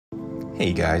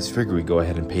Hey guys, figure we go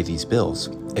ahead and pay these bills.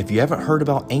 If you haven't heard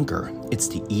about Anchor, it's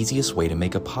the easiest way to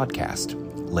make a podcast.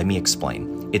 Let me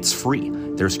explain. It's free.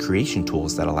 There's creation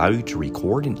tools that allow you to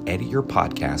record and edit your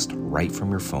podcast right from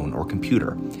your phone or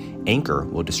computer. Anchor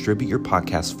will distribute your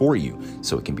podcast for you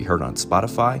so it can be heard on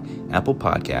Spotify, Apple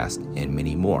Podcasts, and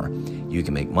many more. You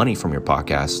can make money from your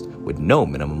podcast with no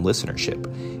minimum listenership.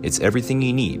 It's everything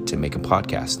you need to make a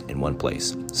podcast in one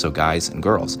place. So guys and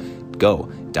girls, go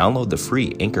download the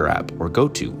free Anchor app or go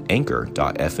to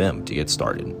anchor.fm to get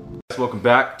started. Welcome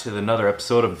back to another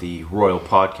episode of the Royal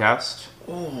Podcast.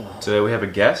 Today we have a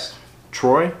guest,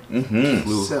 Troy.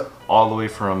 Flew all the way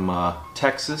from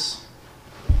Texas.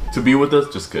 To be with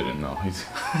us? Just kidding. No, he's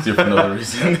here for another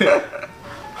reason.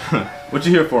 What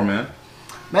you here for, man?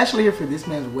 I'm actually here for this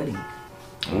man's wedding.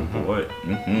 Oh boy.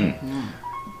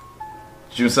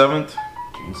 June 7th?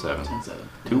 June 7th. June 7th.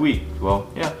 2 weeks. Well,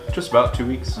 yeah, just about 2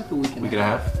 weeks. Like a week and a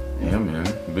half. Yeah, man.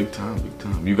 Big time, big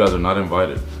time. You guys are not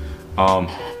invited.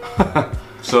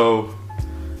 So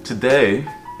today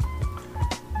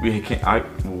we came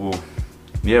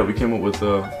up with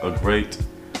a great,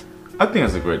 I think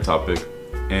it's a great topic.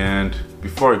 And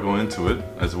before I go into it,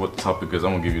 as what the topic is,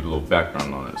 I'm gonna give you a little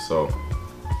background on it. So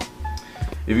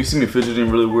if you see me fidgeting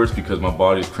really weird, it's because my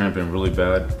body's cramping really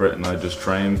bad. Brett and I just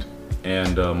trained,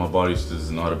 and my body just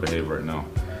doesn't know how to behave right now.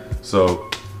 So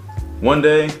one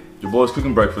day, your boy's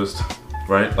cooking breakfast,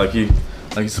 right? Like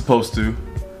he's supposed to,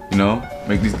 you know,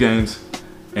 make these gains.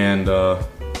 And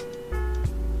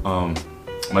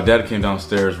my dad came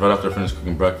downstairs right after I finished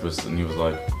cooking breakfast, and he was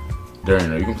like,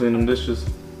 "Darian, are you gonna clean them dishes?"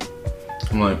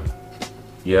 I'm like,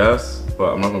 "Yes,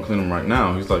 but I'm not gonna clean them right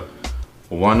now." He's like,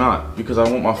 "Well, why not?" "Because I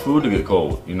want my food to get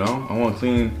cold, you know? I want to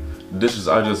clean the dishes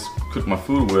I just cooked my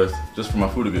food with, just for my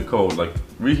food to get cold. Like,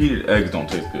 reheated eggs don't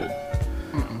taste good.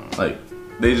 Like,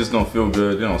 they just don't feel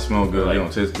good, they don't smell good, they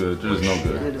don't taste good, they're just no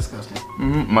good." They're disgusting.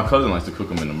 My cousin likes to cook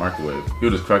them in the microwave. He'll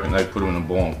just crack an egg, put them in a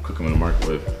bowl, and cook them in the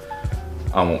microwave.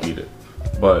 I won't eat it.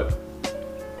 But,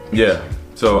 yeah.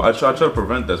 So I try to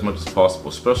prevent that as much as possible,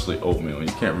 especially oatmeal. You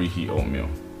can't reheat oatmeal.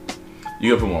 You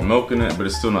gotta put more milk in it, but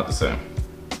it's still not the same.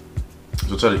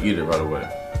 So try to eat it right away.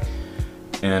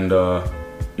 And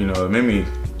you know, it made me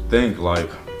think, like,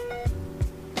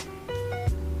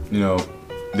 you know,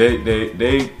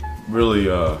 they really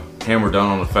hammer down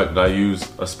on the fact that I use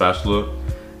a spatula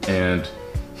and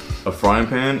a frying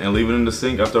pan and leave it in the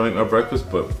sink after I make my breakfast,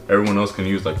 but everyone else can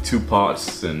use like 2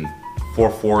 pots and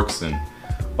 4 forks and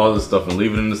all this stuff and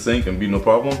leave it in the sink and be no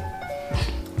problem.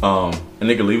 And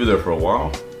they can leave it there for a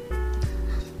while.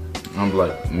 I'm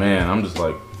like, man, I'm just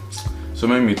like, so it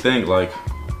made me think, like,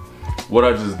 what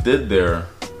I just did there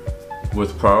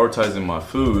with prioritizing my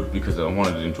food because I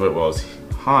wanted to enjoy it while it was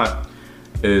hot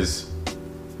is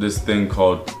this thing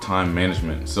called time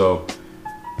management. So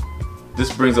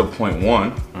this brings up point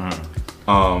 1,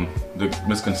 the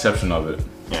misconception of it.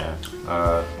 Yeah.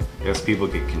 I guess people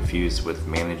get confused with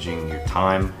managing your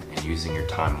time and using your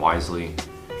time wisely.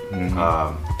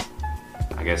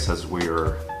 I guess as we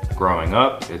were growing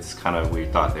up, it's kind of, we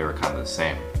thought they were kind of the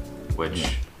same,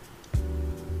 which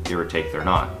give or take, they're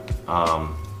not. A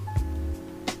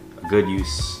good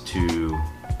use to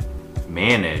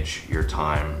manage your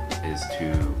time is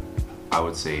to, I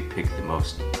would say, pick the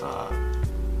most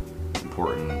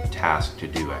important task to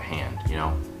do at hand, you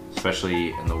know?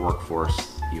 Especially in the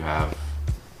workforce, you have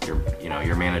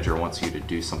your manager wants you to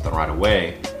do something right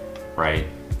away, right?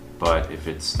 But if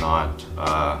it's not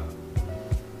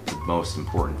the most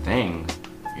important thing,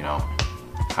 you know,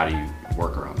 how do you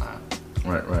work around that?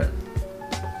 Right.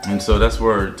 And so that's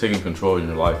where taking control in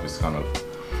your life is kind of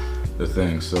the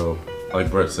thing. So like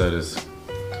Brett said, is,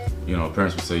 you know,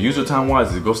 parents would say, use your time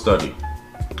wisely, go study,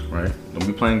 right? Don't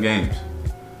be playing games.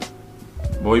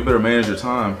 Boy, you better manage your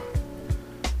time.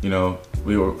 You know,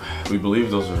 we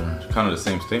believe those are kind of the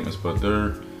same statements, but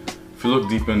if you look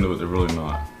deep into it, they're really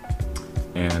not.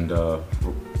 And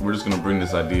we're just gonna bring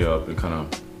this idea up and kind of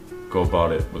go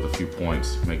about it with a few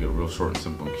points, make it real short and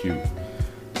simple and cute.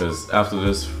 Because after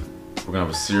this, we're gonna have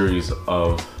a series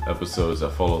of episodes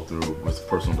that follow through with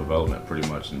personal development, pretty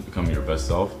much, and becoming your best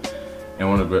self. And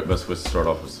one of the best ways to start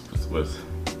off is with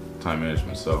time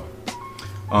management. So,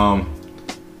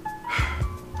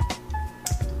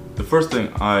 the first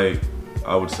thing I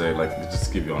would say, like, just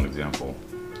to give you an example.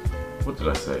 What did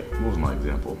I say? What was my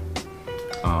example?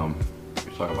 You're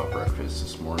talking about breakfast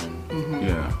this morning.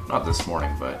 Yeah. Not this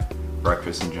morning, but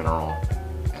breakfast in general,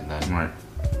 and then Right.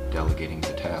 delegating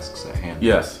the tasks at hand.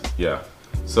 Yes, yeah.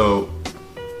 So,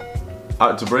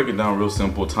 to break it down real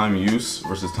simple, time use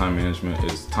versus time management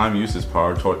is, time use is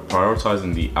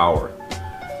prioritizing the hour,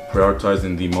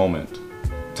 prioritizing the moment.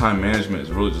 Time management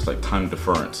is really just like time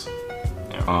deference.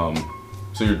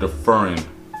 So you're deferring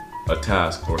a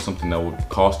task or something that would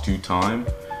cost you time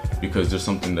because there's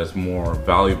something that's more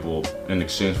valuable in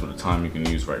exchange for the time you can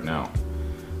use right now.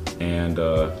 And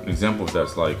an example of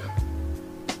that's like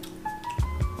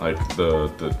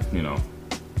the you know,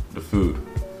 the food.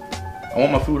 I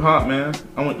want my food hot, man.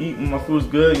 I want to eat when my food's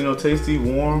good, you know, tasty,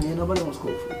 warm. Yeah, nobody wants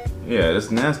cold food. Yeah,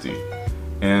 it's nasty.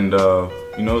 And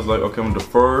you know, it's like, okay, I'm gonna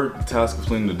defer the task of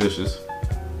cleaning the dishes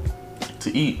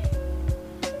to eat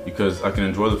because I can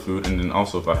enjoy the food, and then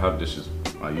also if I have dishes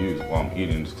I use while I'm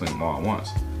eating, just clean them all at once.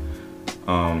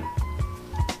 I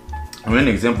mean, an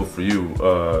example for you.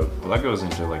 Well, that goes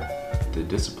into like the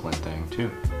discipline thing too.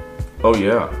 Oh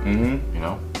yeah. Mm-hmm. You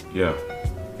know, Yeah.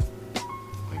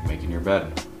 like making your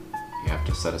bed. You have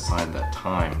to set aside that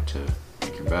time to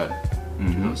make your bed.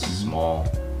 Do those small,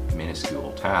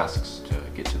 minuscule tasks to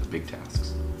get to the big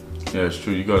tasks. Yeah, it's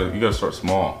true. You gotta start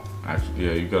small. Actually,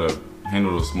 yeah, you gotta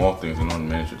handle those small things in order to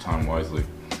manage your time wisely.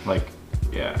 Like,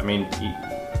 yeah, I mean,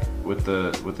 with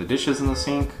the dishes in the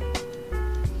sink.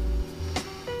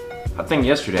 I think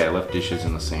yesterday I left dishes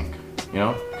in the sink, you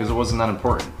know, because it wasn't that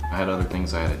important. I had other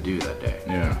things I had to do that day.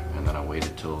 Yeah. And then I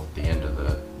waited till the end of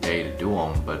the day to do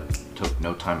them, but it took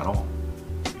no time at all.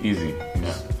 Easy.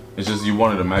 Yeah. It's just you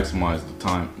wanted to maximize the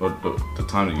time, or the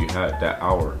time that you had that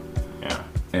hour. Yeah.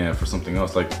 And for something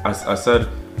else, like I said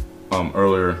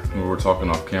earlier when we were talking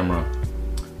off camera,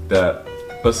 that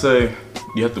let's say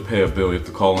you have to pay a bill, you have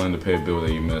to call in to pay a bill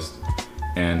that you missed,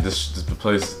 and the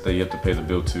place that you have to pay the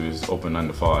bill to is open 9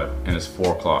 to 5, and it's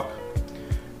 4 o'clock,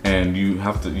 and you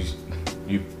have to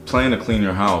you plan to clean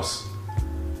your house,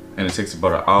 and it takes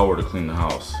about an hour to clean the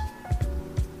house.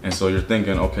 And so you're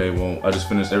thinking, okay, well, I just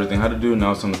finished everything I had to do,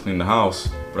 now it's time to clean the house,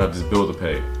 but I have this bill to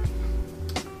pay.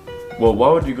 Well, why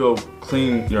would you go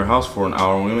clean your house for an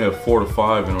hour when we only have 4 to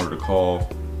 5 in order to call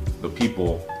the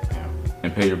people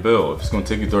and pay your bill? If it's going to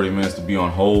take you 30 minutes to be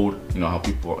on hold, you know how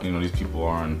people, you know, these people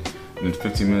are, and then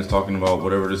 15 minutes talking about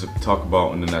whatever it is to talk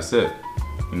about, and then that's it.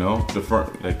 You know,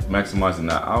 like maximizing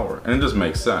that hour. And it just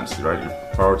makes sense, right? You're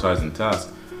prioritizing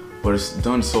tasks, but it's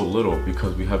done so little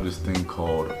because we have this thing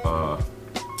called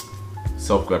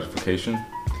self-gratification,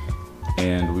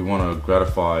 and we want to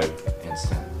gratify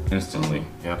instantly.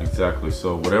 Yeah. Exactly.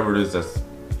 So whatever it is that's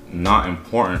not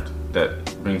important that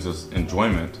brings us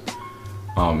enjoyment,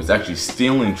 is actually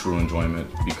stealing true enjoyment,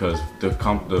 because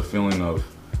the feeling of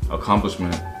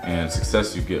accomplishment and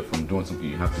success you get from doing something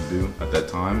you have to do at that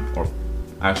time, or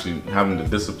actually having the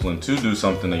discipline to do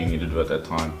something that you need to do at that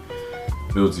time,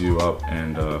 builds you up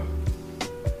and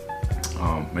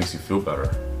makes you feel better.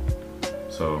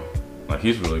 So, like,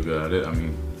 he's really good at it. I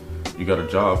mean, you got a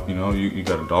job, you know, you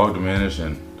got a dog to manage,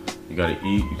 and you got to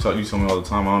eat. You tell me all the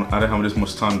time, I didn't have this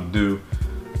much time to do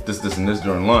this and this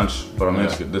during lunch, but I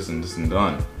managed to get this and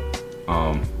done.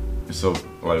 And so,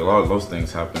 like, a lot of those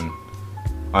things happen.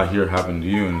 I hear happen to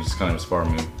you, and it just kind of inspired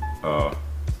me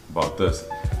about this.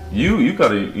 You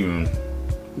gotta even.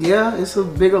 Yeah, it's a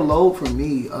bigger load for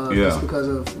me Yeah. just because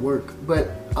of work.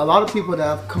 But a lot of people that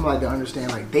I've come like to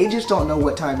understand, like, they just don't know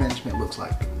what time management looks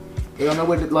like. They don't know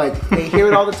what they hear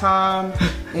it all the time,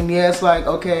 and yeah, it's like,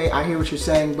 okay, I hear what you're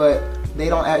saying, but they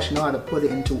don't actually know how to put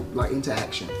it into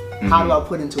action. How do I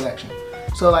put into action?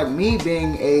 So like me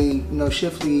being a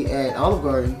shift lead at Olive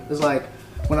Garden is like,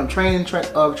 when I'm training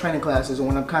classes, or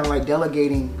when I'm kind of like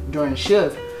delegating during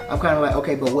shift, I'm kind of like,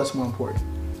 okay, but what's more important?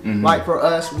 Like for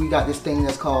us, we got this thing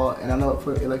that's called, and I know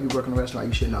for like you work in a restaurant,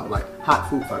 you should know, like hot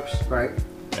food first, right?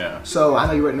 Yeah. So I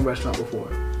know you worked in a restaurant before.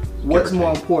 What's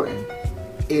more important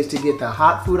is to get the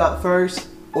hot food out first,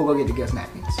 or go get the guest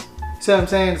napkins. See what I'm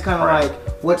saying? It's kind of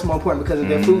like, what's more important? Because if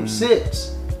their food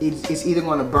sits, it's either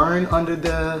going to burn under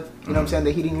the, you know what I'm saying,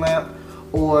 the heating lamp,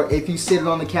 or if you sit it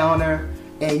on the counter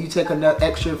and you take another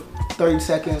extra 30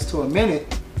 seconds to a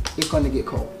minute, it's going to get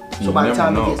cold. So by the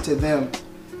time it gets to them,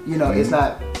 it's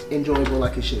not enjoyable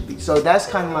like it should be. So that's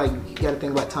kind of like, you got to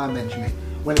think about time management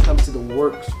when it comes to the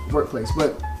workplace.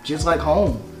 But just like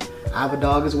home, I have a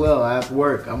dog as well. I have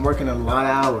work. I'm working a lot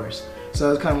of hours.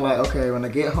 So it's kind of like, okay, when I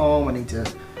get home, I need to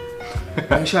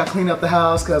make sure I clean up the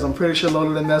house, because I'm pretty sure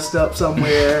Lola done messed up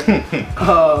somewhere.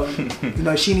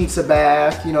 She needs a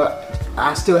bath.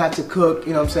 I still have to cook.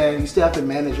 You know what I'm saying? You still have to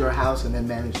manage your house and then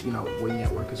manage, when you're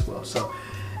at work as well. So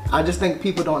I just think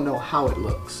people don't know how it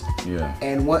looks. Yeah.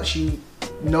 And once you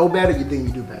know better, then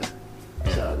you do better.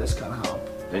 So that's kind of how.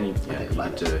 Then you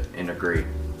get to integrate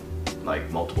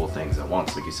like multiple things at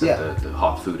once. Like you said, the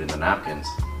hot food and the napkins.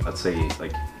 Let's say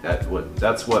like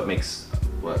that's what makes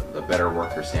a better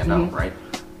worker stand out, right?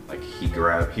 Like he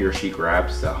or she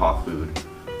grabs that hot food.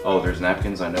 Oh, there's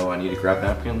napkins. I know I need to grab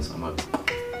napkins. I'm gonna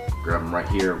grab them right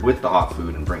here with the hot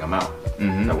food and bring them out.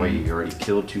 That way you already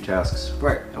killed 2 tasks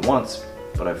Right. at once.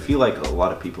 But I feel like a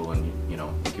lot of people, and you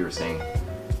know, like you were saying,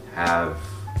 have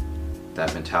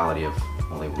that mentality of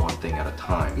only one thing at a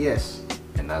time. Yes.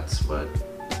 And that's what,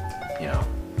 you know.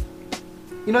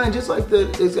 You know, and just like the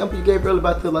example you gave earlier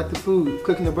about the food,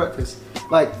 cooking the breakfast.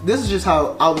 Like, this is just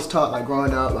how I was taught, like,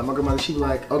 growing up. Like, my grandmother, she'd be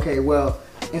like, okay, well,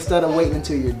 instead of waiting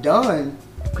until you're done,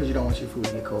 because you don't want your food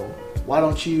to get cold,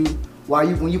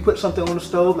 when you put something on the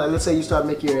stove, like, let's say you start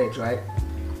making your eggs, right?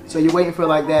 So you're waiting for,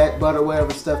 like, that butter,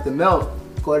 whatever stuff to melt.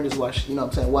 Go ahead and just wash, you know what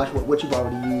I'm saying, wash what you've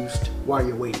already used while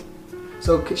you're waiting.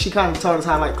 So she kind of taught us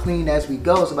how to, like, clean as we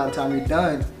go. So by the time you're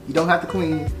done, you don't have to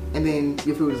clean, and then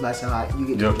your food is nice and hot. You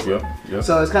get to it. Yep.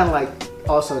 So it's kind of like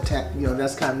also, you know,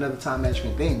 that's kind of another time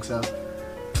management thing. So,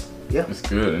 yeah. It's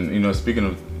good. And, you know, speaking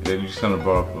of, you just kind of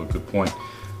brought up a good point.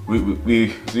 So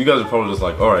you guys are probably just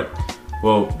like, all right,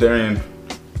 well, Darian,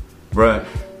 Brett,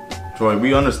 Troy,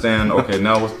 we understand, okay,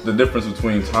 now what's the difference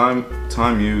between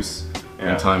time use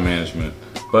and time management?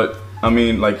 But, I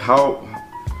mean, like, do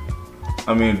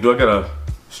I gotta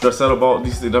stress out about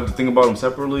these things? Do I have to think about them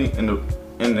separately? And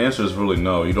the answer is really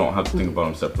no, you don't have to think about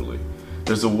them separately.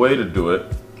 There's a way to do it.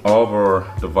 All of our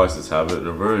devices have it,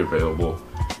 they're very available,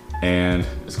 and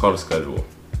it's called a schedule.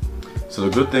 So the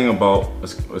good thing about a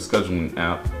scheduling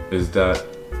app is that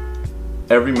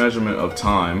every measurement of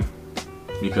time,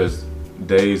 because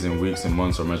days and weeks and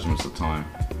months are measurements of time,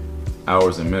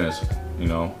 hours and minutes, you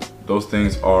know, those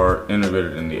things are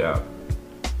integrated in the app.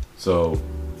 So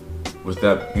with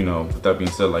that being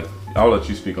said, like, I'll let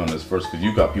you speak on this first because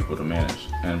you got people to manage,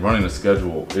 and running a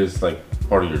schedule is like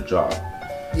part of your job.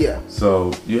 Yeah.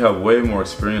 So you have way more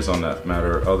experience on that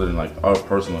matter other than like our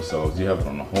personal selves. You have it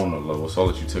on a whole nother level. So I'll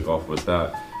let you take off with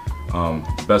that.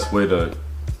 Best way to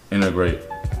integrate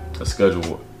a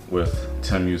schedule with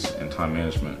time use and time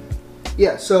management.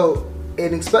 Yeah, so,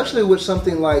 and especially with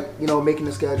something like, you know, making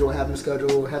a schedule, having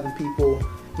people,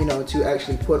 you know, to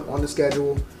actually put on the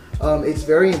schedule, it's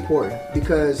very important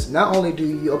because not only do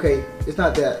you, it's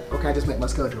not that, I just make my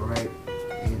schedule, right?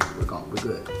 And we're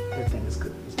good. Everything is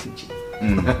good. It's peachy.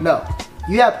 No,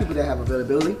 you have people that have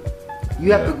availability.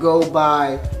 You have to go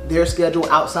by their schedule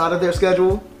outside of their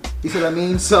schedule. You see what I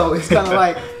mean? So it's kind of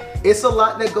like, it's a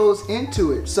lot that goes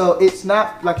into it. So it's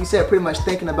not, like you said, pretty much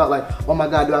thinking about like, oh my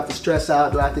God, do I have to stress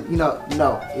out? Do I have to,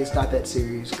 no, it's not that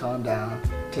serious. Calm down,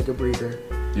 take a breather.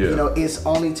 Yeah. You know, it's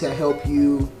only to help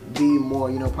you be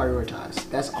more, you know, prioritized.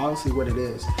 That's honestly what it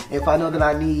is. If I know that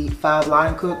I need 5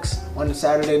 line cooks on a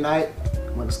Saturday night,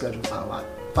 I'm going to schedule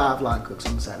 5 line cooks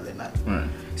on a Saturday night. Right.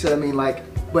 So I mean, like,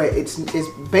 but it's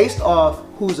based off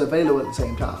who's available at the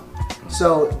same time.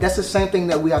 So that's the same thing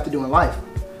that we have to do in life.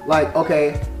 Like,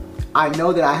 okay, I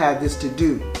know that I have this to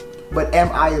do, but am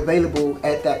I available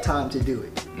at that time to do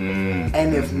it?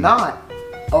 And if not,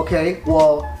 okay,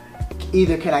 well,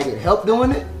 either can I get help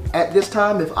doing it at this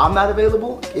time if I'm not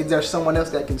available? Is there someone else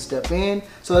that can step in?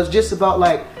 So it's just about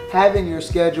like having your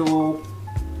schedule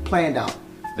planned out.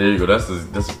 There you go. That's a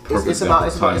perfect. It's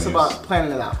about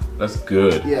planning it out. That's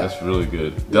good. Yeah. That's really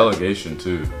good. Delegation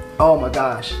too. Oh my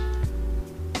gosh.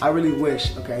 I really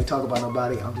wish, I ain't talking about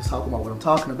nobody, I'm just talking about what I'm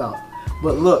talking about.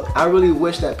 But look, I really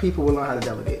wish that people would learn how to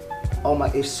delegate.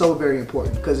 It's so very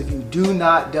important because if you do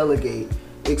not delegate,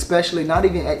 especially not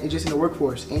even just in the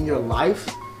workforce, in your life,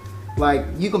 like,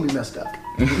 you're gonna be messed up.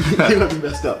 You're gonna be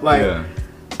messed up. Like, yeah.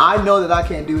 I know that I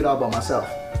can't do it all by myself.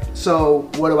 So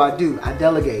what do? I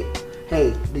delegate.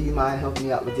 Hey, do you mind helping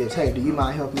me out with this? Hey, do you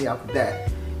mind helping me out with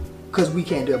that? Because we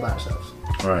can't do it by ourselves.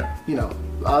 Right. You know,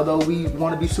 although we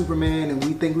want to be Superman and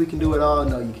we think we can do it all,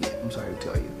 no, you can't. I'm sorry to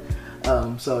tell you.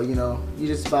 So, you know, you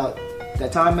just about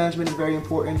that time management is very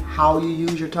important. How you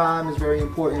use your time is very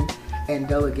important, and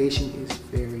delegation is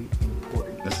very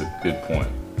important. That's a good point.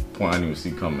 I didn't even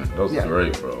see coming. That was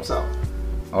great, bro. So,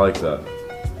 I like that.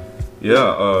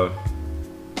 Yeah.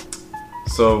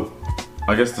 So,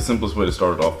 I guess the simplest way to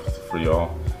start it off for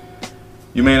y'all.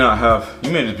 You may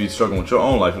just be struggling with your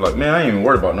own life. You're like, man, I ain't even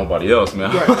worried about nobody else,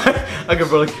 man. Right. I can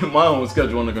barely get my own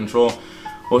schedule under control.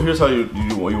 Well, here's how you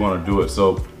want to do it.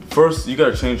 So first, you got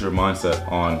to change your mindset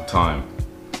on time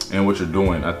and what you're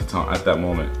doing at that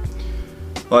moment.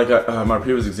 Like my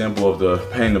previous example of the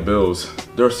paying the bills,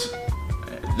 there's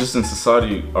just in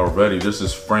society already, there's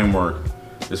this framework,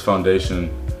 this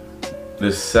foundation,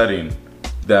 this setting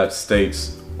that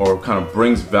states or kind of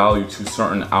brings value to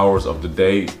certain hours of the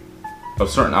day, of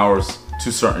certain hours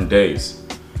to certain days.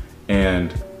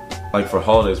 And like for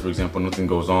holidays, for example, nothing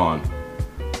goes on.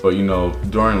 But you know,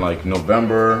 during like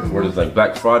November, where there's like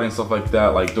Black Friday and stuff like that,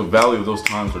 like the value of those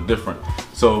times are different.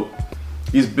 So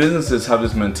these businesses have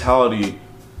this mentality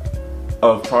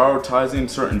of prioritizing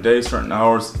certain days, certain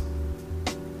hours,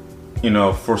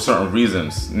 for certain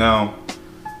reasons. Now,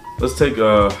 let's take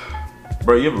bro,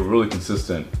 you have a really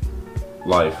consistent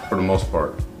life for the most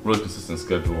part, really consistent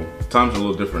schedule. Times are a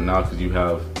little different now because you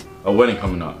have a wedding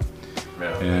coming up.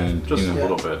 Yeah, and just a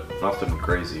little bit, nothing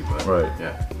crazy, but right.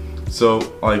 Yeah. So,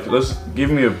 like, let's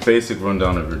give me a basic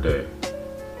rundown of your day.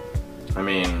 I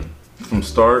mean, from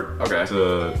start okay.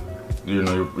 to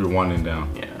you're winding down.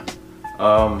 Yeah.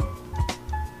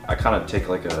 I kind of take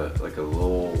like a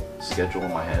little schedule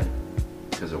in my head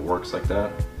because it works like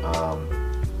that.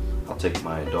 I'll take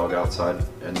my dog outside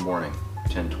in the morning,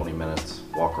 10-20 minutes,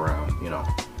 walk around,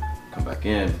 come back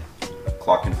in,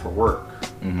 clock in for work,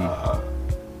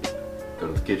 go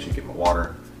to the kitchen, get my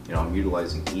water. I'm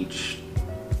utilizing each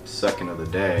second of the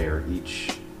day or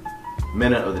each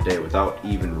minute of the day without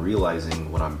even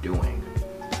realizing what I'm doing.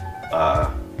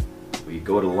 We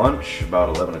go to lunch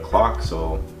about 11 o'clock,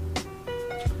 so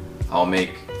I'll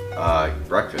make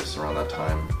breakfast around that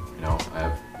time. I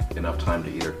have enough time to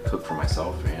either cook for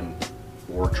myself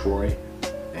or Troy,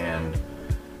 and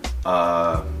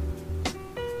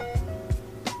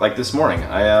like this morning,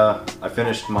 I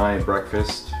finished my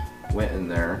breakfast, went in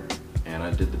there, and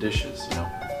I did the dishes.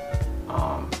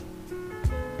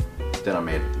 Then I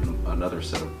made another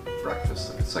set of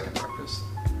breakfast, like a second breakfast.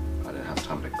 I didn't have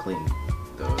time to clean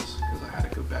those because I had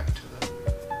to go back to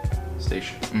the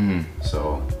station.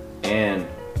 So, and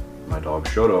my dog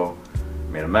Shoto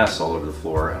made a mess all over the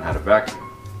floor and had a vacuum.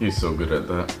 He's so good at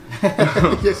that.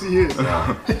 Yes, he is.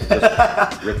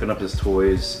 Just ripping up his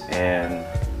toys, and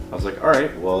I was like, all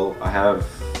right, well, I have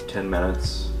 10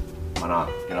 minutes. Why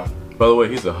not? By the way,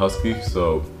 he's a husky,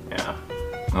 so yeah.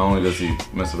 Not only does he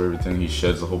mess up everything, he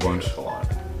sheds a whole bunch. A lot.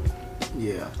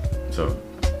 Yeah. So,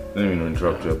 didn't mean to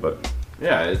interrupt you, but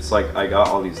yeah, it's like I got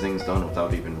all these things done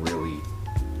without even really,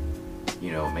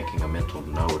 making a mental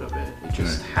note of it. It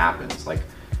just happens. Like,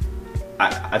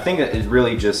 I think that it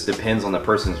really just depends on the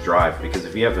person's drive, because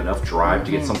if you have enough drive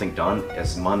to get something done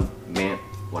as mundane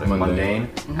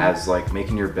as like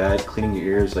making your bed, cleaning your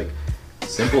ears, like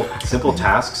simple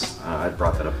tasks. I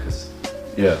brought that up because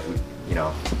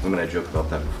women had joked about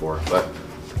that before, but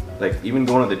like even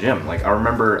going to the gym, like I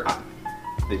remember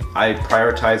I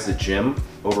prioritized the gym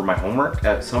over my homework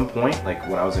at some point, like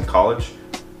when I was in college,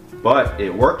 but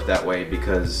it worked that way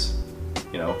because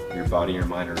your body and your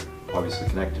mind are obviously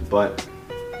connected. But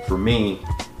for me,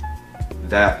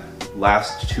 that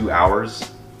last 2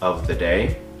 hours of the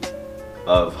day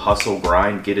of hustle,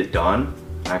 grind, get it done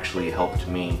actually helped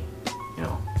me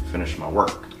finish my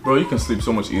work. Bro, you can sleep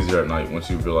so much easier at night once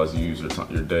you realize you use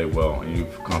your day well and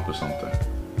you've accomplished something.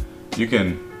 You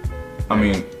can,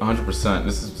 100%.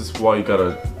 This is why you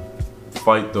gotta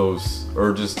fight those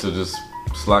urges to just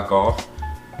slack off.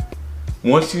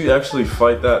 Once you actually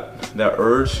fight that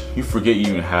urge, you forget you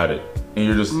even had it, and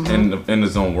you're just in the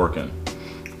zone working.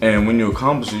 And when you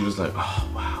accomplish it, you're just like, oh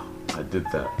wow, I did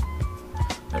that.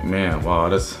 Like, man, wow,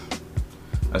 that's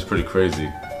pretty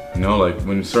crazy. Like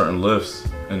when certain lifts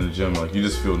in the gym, like you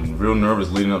just feel real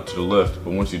nervous leading up to the lift,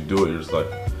 but once you do it, you're just like,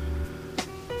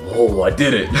 whoa, I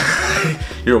did it.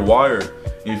 You're wired,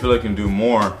 and you feel like you can do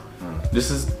more.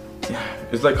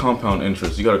 It's like compound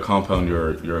interest. You gotta compound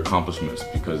your accomplishments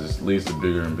because it leads to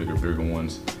bigger and bigger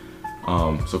ones.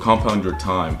 So compound your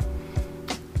time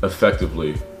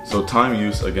effectively. So time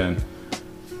use, again,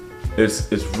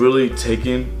 it's really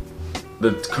taking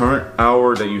the current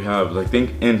hour that you have, like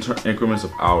think in increments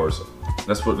of hours.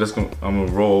 I'm gonna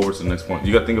roll over to the next point.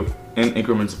 You gotta think of in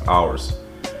increments of hours.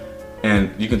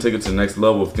 And you can take it to the next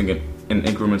level of thinking in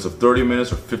increments of 30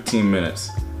 minutes or 15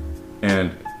 minutes.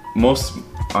 And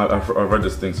I've read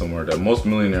this thing somewhere that most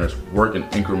millionaires work in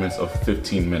increments of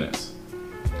 15 minutes.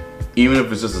 Even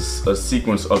if it's just a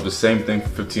sequence of the same thing for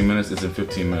 15 minutes, it's in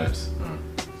 15 minutes.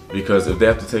 Because if they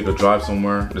have to take a drive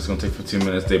somewhere that's gonna take 15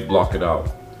 minutes, they block it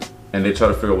out. And they try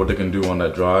to figure out what they can do on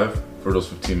that drive for those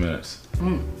 15 minutes.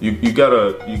 You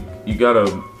gotta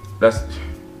that's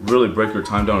really break your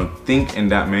time down and think in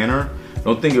that manner.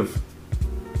 Don't think of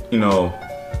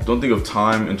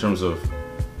time in terms of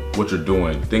what you're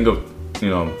doing. Think of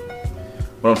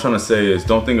what I'm trying to say is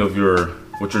don't think of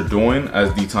what you're doing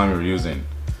as the time you're using.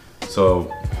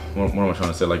 So what am I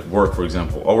trying to say? Like work, for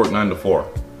example. I'll work 9 to 4.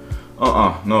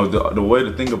 No, the way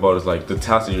to think about it is like the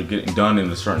tasks that you're getting done in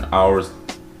the certain hours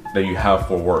that you have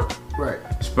for work. Right.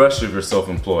 Especially if you're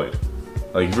self-employed.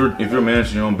 Like if you're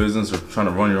managing your own business or trying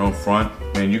to run your own front,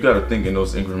 man, you got to think in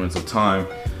those increments of time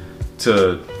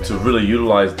to really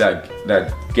utilize that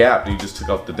gap that you just took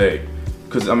out the day.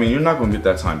 Because you're not gonna get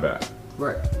that time back.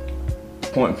 Right.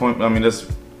 Point.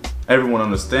 Everyone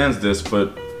understands this,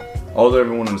 but although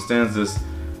everyone understands this,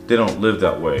 they don't live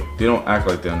that way. They don't act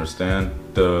like they understand.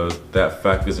 That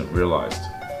fact isn't realized.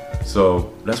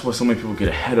 So that's why so many people get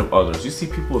ahead of others. You see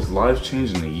people's lives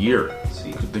change in a year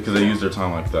because they use their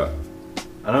time like that.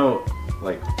 I know,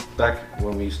 like, back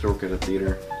when we used to work at a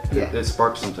theater, Yeah. it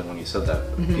sparked something when you said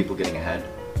that, people getting ahead.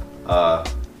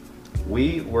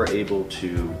 We were able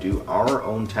to do our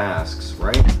own tasks,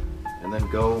 right? And then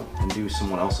go and do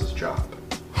someone else's job.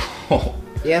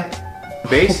 Yeah.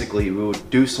 Basically, we would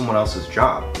do someone else's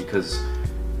job because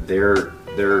their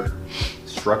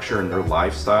structure and their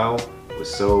lifestyle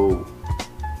was so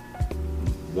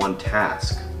one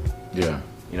task, Yeah.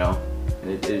 you know?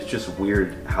 And it's just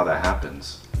weird how that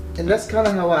happens. And that's kind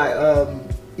of how I,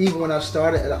 even when I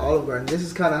started at Olive Garden, this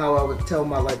is kind of how I would tell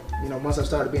my, like, you know, once I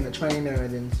started being a trainer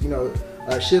and then, you know,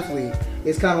 shift lead,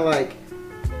 it's kind of like,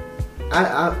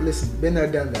 I listen, been there,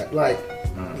 done that. Like,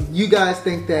 you guys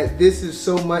think that this is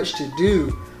so much to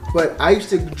do, but I used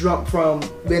to jump from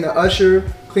being an usher,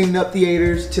 cleaning up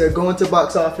theaters, to going to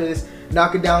box office,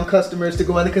 knocking down customers, to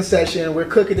going to concession. We're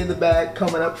cooking in the back,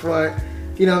 coming up front.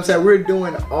 You know what I'm saying? We're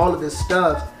doing all of this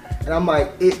stuff, and I'm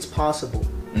like, it's possible.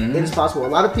 It's possible. A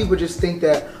lot of people just think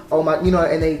that, oh my, you know,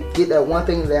 and they get that one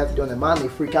thing that they have to do in their mind, they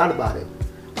freak out about it.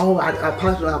 Oh, I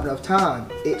possibly don't have enough time.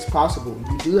 It's possible.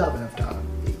 You do have enough time.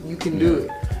 You can do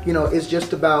it. You know, it's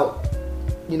just about,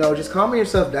 you know, just calming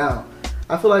yourself down.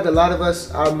 I feel like a lot of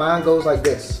us, our mind goes like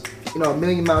this, you know,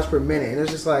 1,000,000 miles per minute, and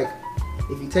it's just like,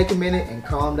 if you take a minute and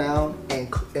calm down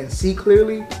and see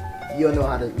clearly, you'll know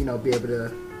how to, you know, be able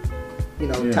to, you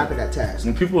know, tackle that task.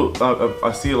 And people,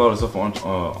 I see a lot of stuff on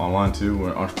online too,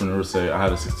 where entrepreneurs say, I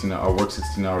work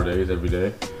 16-hour days every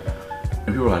day, and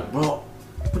people are like, well,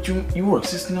 but you work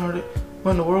 16-hour days?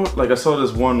 What in the world? Like, I saw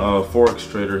this one Forex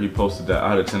trader, he posted that I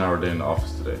had a 10-hour day in the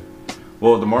office today.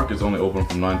 Well, the market's only open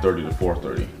from 9:30 to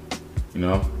 4:30, you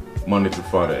know, Monday through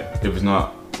Friday. If it's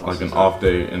not like an off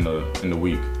day in the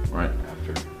week, right?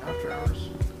 After hours.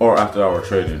 Or after hour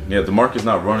trading. Yeah, the market's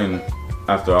not running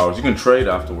after hours. You can trade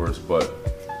afterwards, but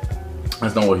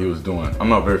that's not what he was doing. I'm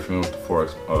not very familiar with the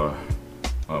Forex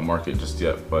market just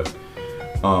yet, but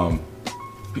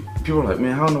people are like,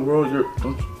 man, how in the world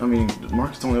the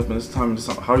market's only open this time.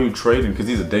 How are you trading? Because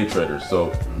he's a day trader.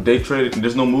 So day trading,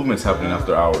 there's no movements happening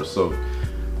after hours. So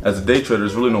as a day trader,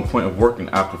 there's really no point of working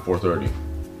after 4:30,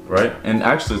 right? And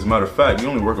actually, as a matter of fact, you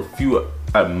only work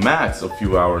at max a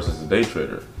few hours as a day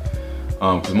trader.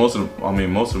 Because most of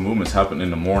the movements happen in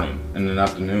the morning, and in the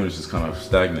afternoon it's just kind of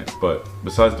stagnant. But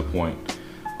besides the point,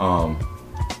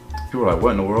 people are like,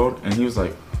 what in the world? And he was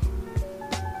like,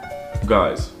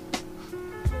 guys,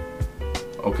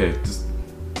 okay, just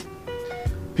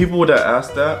people that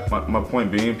ask that, my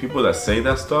point being, people that say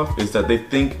that stuff is that they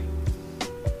think,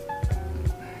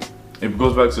 it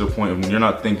goes back to the point of you're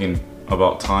not thinking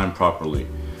about time properly.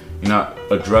 You're not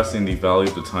addressing the value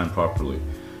of the time properly.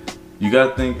 You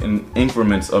gotta think in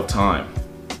increments of time.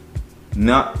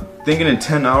 Not thinking in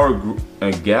 10-hour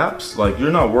gaps. Like,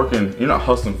 you're not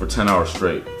hustling for 10 hours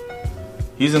straight.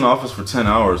 He's in the office for 10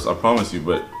 hours, I promise you,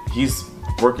 but he's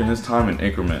working his time in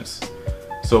increments.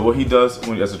 So what he does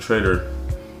as a trader,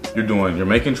 you're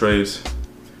making trades,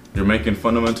 you're making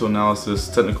fundamental analysis,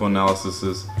 technical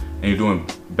analysis, and you're doing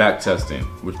back testing,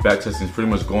 which back testing is pretty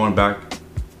much going back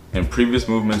in previous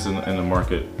movements in the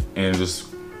market and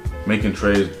just making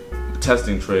trades,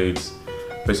 testing trades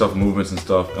based off movements and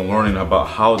stuff, and learning about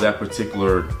how that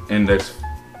particular index,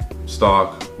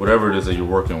 stock, whatever it is that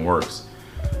you're working works.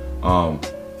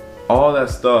 All that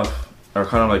stuff are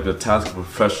kind of like the task of a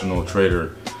professional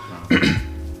trader.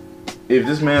 If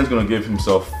this man's gonna give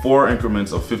himself 4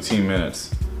 increments of 15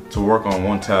 minutes to work on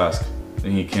one task,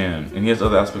 then he can. And he has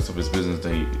other aspects of his business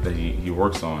that he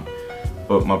works on.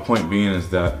 But my point being is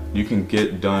that you can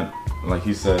get done, like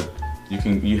he said,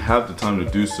 you have the time to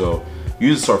do so.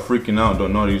 You just start freaking out and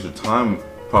don't know how to use your time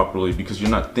properly because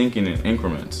you're not thinking in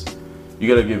increments. You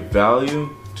gotta give value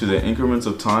to the increments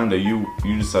of time that you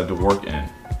decide to work in.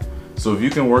 So if you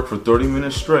can work for 30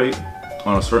 minutes straight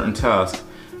on a certain task,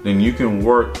 then you can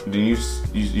work, then you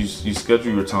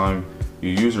schedule your time, you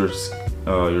use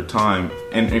your time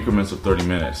in increments of 30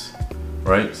 minutes,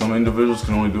 right? Some individuals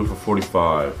can only do it for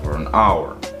 45 or an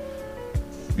hour.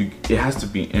 It has to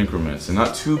be increments, and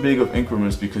not too big of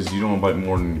increments because you don't bite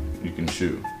more than you can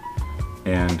chew.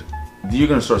 And you're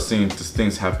gonna start seeing just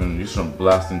things happen. You start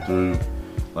blasting through,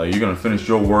 like you're gonna finish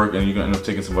your work and you're gonna end up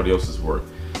taking somebody else's work.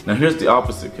 Now here's the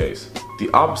opposite case.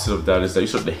 The opposite of that is that you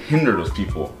start to hinder those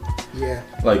people. Yeah.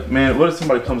 Like, man, what if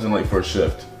somebody comes in late for a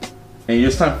shift, and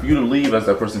it's time for you to leave as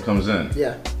that person comes in?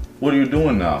 Yeah. What are you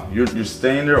doing now? You're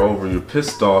staying there over. You're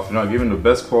pissed off. You're not giving the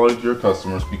best quality to your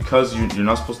customers because you're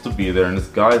not supposed to be there. And this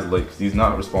guy's late because he's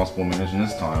not responsible managing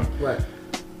his time. Right.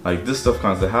 Like this stuff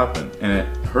kinds of happen, and it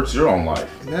hurts your own life.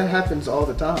 And that happens all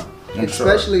the time, I'm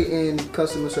especially in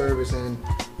customer service and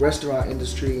restaurant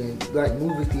industry and like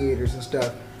movie theaters and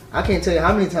stuff. I can't tell you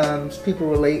how many times people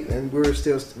were late and we're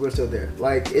still there.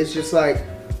 Like it's just like,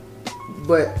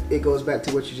 but it goes back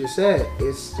to what you just said.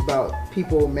 It's about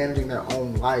people managing their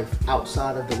own life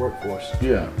outside of the workforce.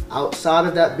 Yeah. Outside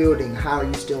of that building, how are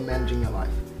you still managing your life?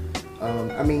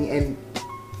 I mean, and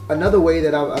another way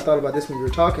that I thought about this when you were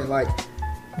talking, like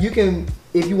you can,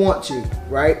 if you want to,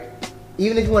 right?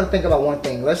 Even if you want to think about one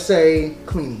thing, let's say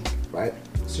cleaning, right?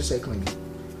 Let's just say cleaning.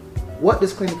 What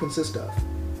does cleaning consist of?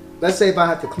 Let's say if I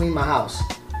have to clean my house.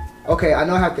 Okay, I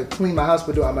know I have to clean my house,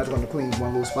 but am I just going to clean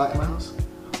one little spot in my house?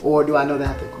 Or do I know that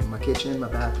I have to clean my kitchen, my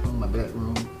bathroom, my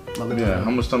bedroom, my living room? Yeah,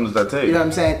 how much time does that take? You know what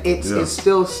I'm saying? It's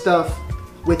still stuff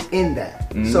within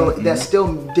that. So that's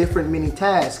still different mini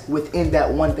tasks within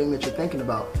that one thing that you're thinking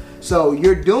about. So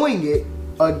you're doing it,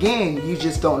 again, you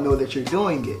just don't know that you're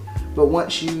doing it. But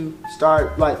once you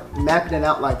start like mapping it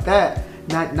out like that,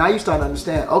 now you start to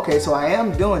understand, okay, so I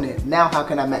am doing it. Now how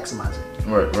can I maximize it?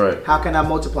 Right. How can I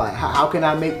multiply it? How can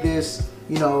I make this,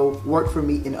 work for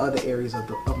me in other areas of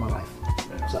my life?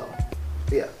 So,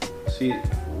 yeah. See,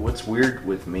 what's weird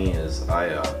with me is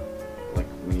I, like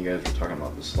when you guys were talking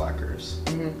about the slackers,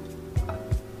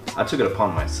 I took it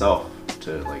upon myself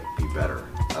to like be better.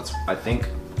 I think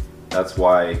that's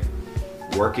why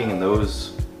working in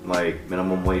those like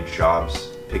minimum wage jobs,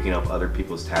 picking up other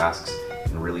people's tasks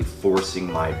and really forcing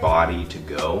my body to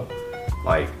go,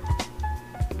 like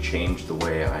changed the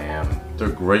way I am. They're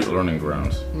great learning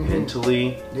grounds.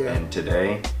 Mentally Yeah. and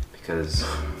today, because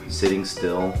sitting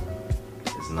still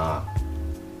is not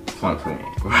fun for me.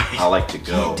 I like to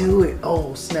go. Can't do it.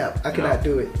 Oh, snap. I cannot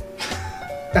do it.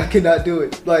 I cannot do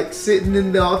it. Like sitting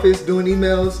in the office doing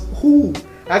emails,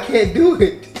 I can't do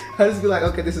it. I just be like,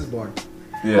 okay, this is boring.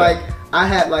 Yeah. Like I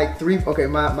had like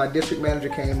my district manager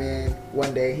came in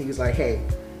one day. He was like, hey,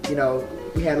 we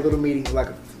had a little meeting, like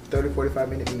a 30-45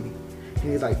 minute meeting. And he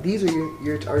was like, these are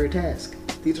your tasks.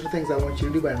 These are the things I want you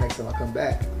to do by the next time I come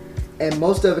back. And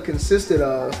most of it consisted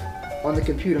of on the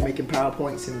computer making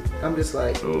PowerPoints, and I'm just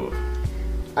like, Ooh.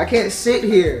 I can't sit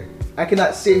here. I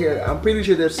cannot sit here. I'm pretty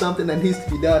sure there's something that needs to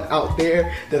be done out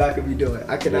there that I could be doing.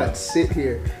 I cannot sit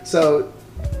here. So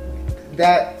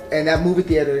that movie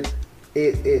theater,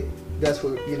 that's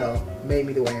what made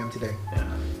me the way I am today.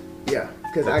 Yeah,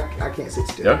 because I can't sit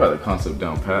still. Yeah, I got the concept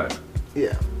down pat.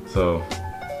 Yeah. So,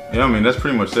 yeah, I mean that's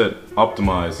pretty much it.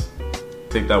 Optimize.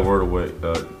 Take that word away.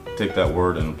 Take that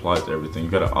word and apply it to everything.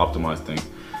 You got to optimize things.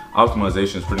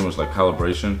 Optimization is pretty much like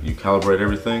calibration. You calibrate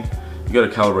everything. You got to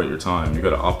calibrate your time. You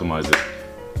got to optimize it.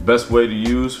 Best way to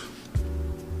use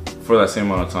for that same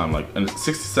amount of time. Like, and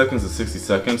 60 seconds is 60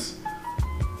 seconds.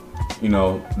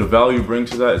 The value you bring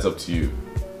to that is up to you,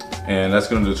 and that's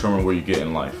going to determine where you get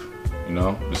in life.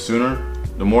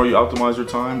 The more you optimize your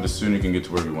time, the sooner you can get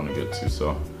to where you want to get to.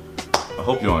 So, I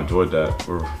hope y'all enjoyed that.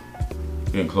 We're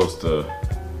getting close to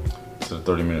the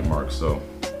 30-minute mark. So,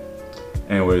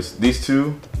 anyways, these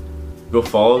two, go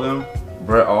follow them.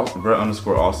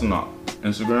 Brett_Austin on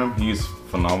Instagram. He's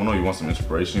phenomenal. You want some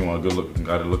inspiration? You want a good looking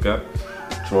guy to look at?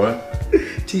 Troy.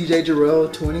 TJ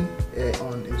Jarrell 20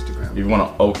 on Instagram. If you want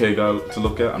an okay guy to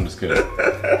look at, I'm just kidding.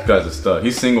 This guy's a stud.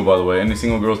 He's single, by the way. Any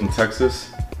single girls in Texas?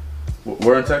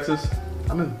 Where in Texas?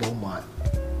 I'm in Beaumont.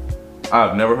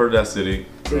 I've never heard that city.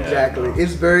 Exactly. Yeah, no.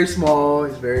 It's very small.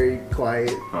 It's very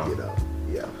quiet.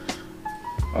 Yeah.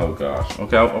 Oh gosh.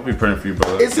 Okay, I'll be praying for you,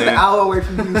 brother. It's an hour away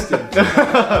from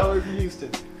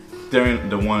Houston.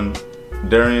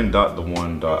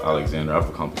 Darian.the1.Alexander. I have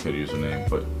a complicated username,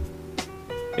 but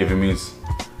if it means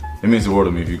the world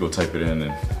to me if you go type it in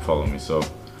and follow me. So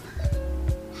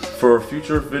for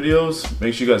future videos,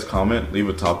 make sure you guys comment, leave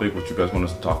a topic what you guys want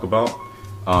us to talk about.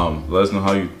 Let us know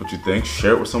what you think.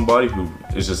 Share it with somebody who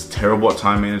is just terrible at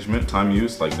time management, time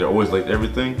use. Like they're always late to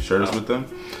everything. Share this with them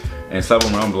and slap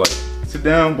them around and be like, sit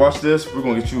down, watch this, we're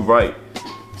gonna get you right.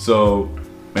 So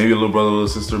maybe a little brother, little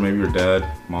sister, maybe your dad,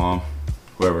 mom,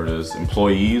 whoever it is,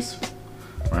 employees,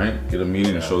 right? Get a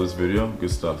meeting and show this video, good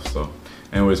stuff. So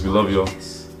anyways, we love y'all.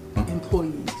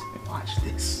 Employees, watch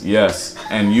this. Yes,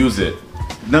 and use it.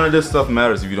 None of this stuff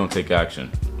matters if you don't take action.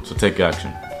 So take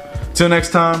action. Till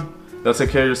next time, y'all take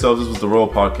care of yourselves. This was the Royal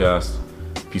Podcast.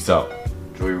 Peace out.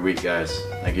 Enjoy your week, guys.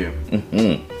 Thank you.